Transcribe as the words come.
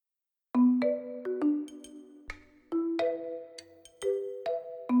Calling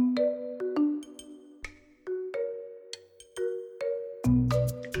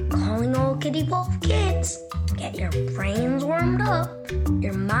all Kitty Wolf kids. Get your brains warmed up,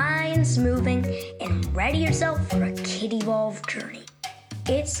 your minds moving, and ready yourself for a Kitty Wolf journey.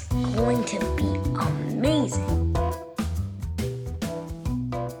 It's going to be amazing.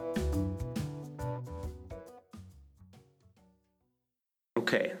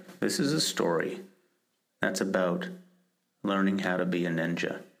 Okay, this is a story that's about learning how to be a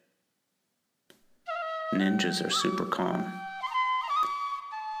ninja. Ninjas are super calm.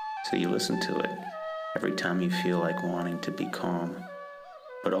 So you listen to it every time you feel like wanting to be calm,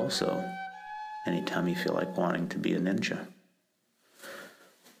 but also anytime you feel like wanting to be a ninja.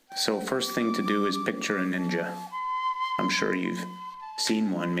 So first thing to do is picture a ninja. I'm sure you've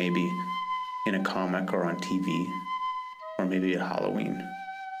seen one maybe in a comic or on TV, or maybe at Halloween.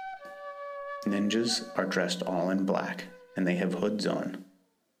 Ninjas are dressed all in black, and they have hoods on.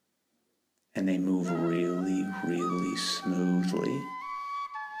 And they move really, really smoothly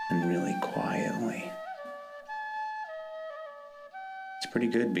and really quietly. It's pretty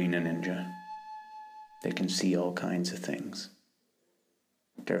good being a ninja. They can see all kinds of things.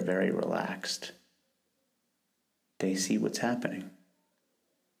 They're very relaxed. They see what's happening.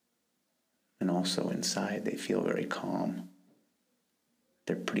 And also inside, they feel very calm.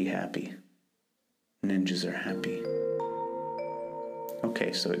 They're pretty happy. Ninjas are happy.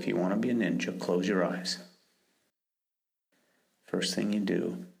 Okay, so if you want to be a ninja, close your eyes. First thing you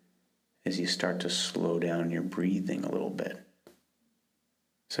do is you start to slow down your breathing a little bit.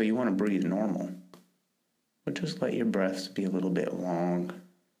 So you want to breathe normal, but just let your breaths be a little bit long.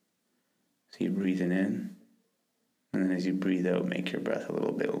 So you're breathing in, and then as you breathe out, make your breath a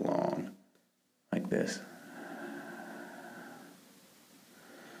little bit long, like this.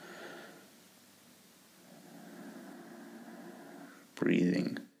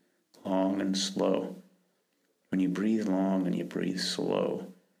 Breathing long and slow. When you breathe long and you breathe slow,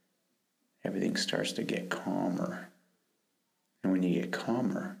 everything starts to get calmer. And when you get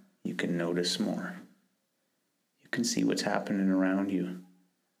calmer, you can notice more. You can see what's happening around you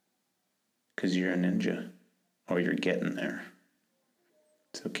because you're a ninja, or you're getting there.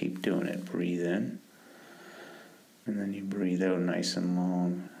 So keep doing it. Breathe in, and then you breathe out nice and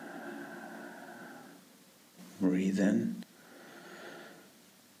long. Breathe in.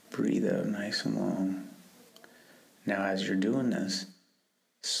 Breathe out nice and long. Now as you're doing this,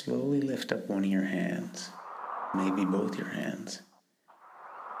 slowly lift up one of your hands, maybe both your hands,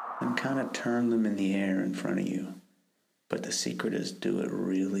 and kind of turn them in the air in front of you. But the secret is do it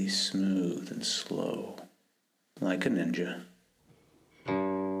really smooth and slow, like a ninja.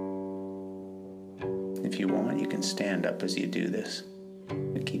 If you want, you can stand up as you do this,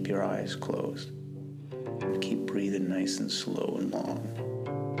 and keep your eyes closed, and keep breathing nice and slow and long.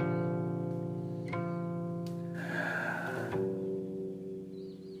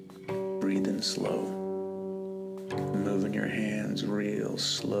 Breathing slow, moving your hands real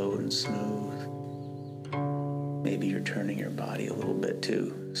slow and smooth. Maybe you're turning your body a little bit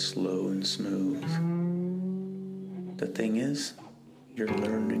too, slow and smooth. The thing is, you're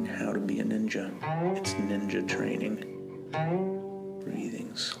learning how to be a ninja. It's ninja training.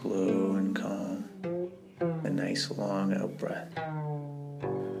 Breathing slow and calm. A nice long out breath.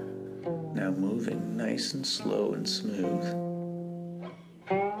 Now moving nice and slow and smooth.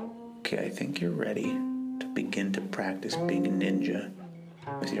 Okay, I think you're ready to begin to practice being a ninja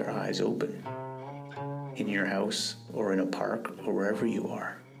with your eyes open, in your house or in a park or wherever you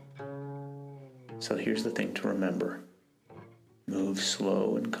are. So here's the thing to remember. Move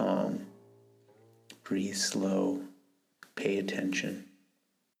slow and calm. Breathe slow. Pay attention.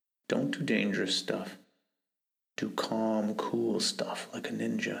 Don't do dangerous stuff. Do calm, cool stuff like a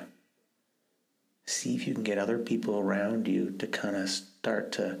ninja. See if you can get other people around you to kind of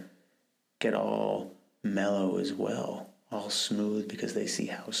start to get all mellow as well, all smooth, because they see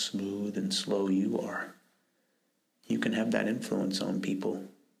how smooth and slow you are. You can have that influence on people,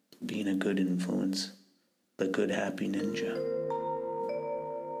 being a good influence, the good, happy ninja.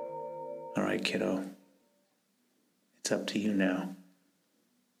 All right, kiddo, it's up to you now.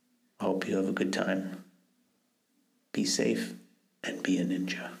 I hope you have a good time. Be safe and be a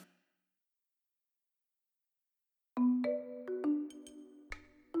ninja.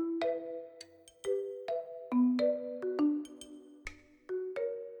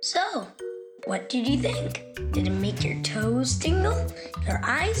 So, what did you think? Did it make your toes tingle, your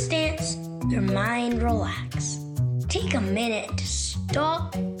eyes dance, your mind relax? Take a minute to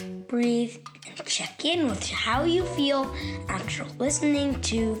stop, breathe, and check in with how you feel after listening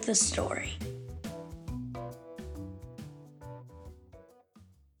to the story.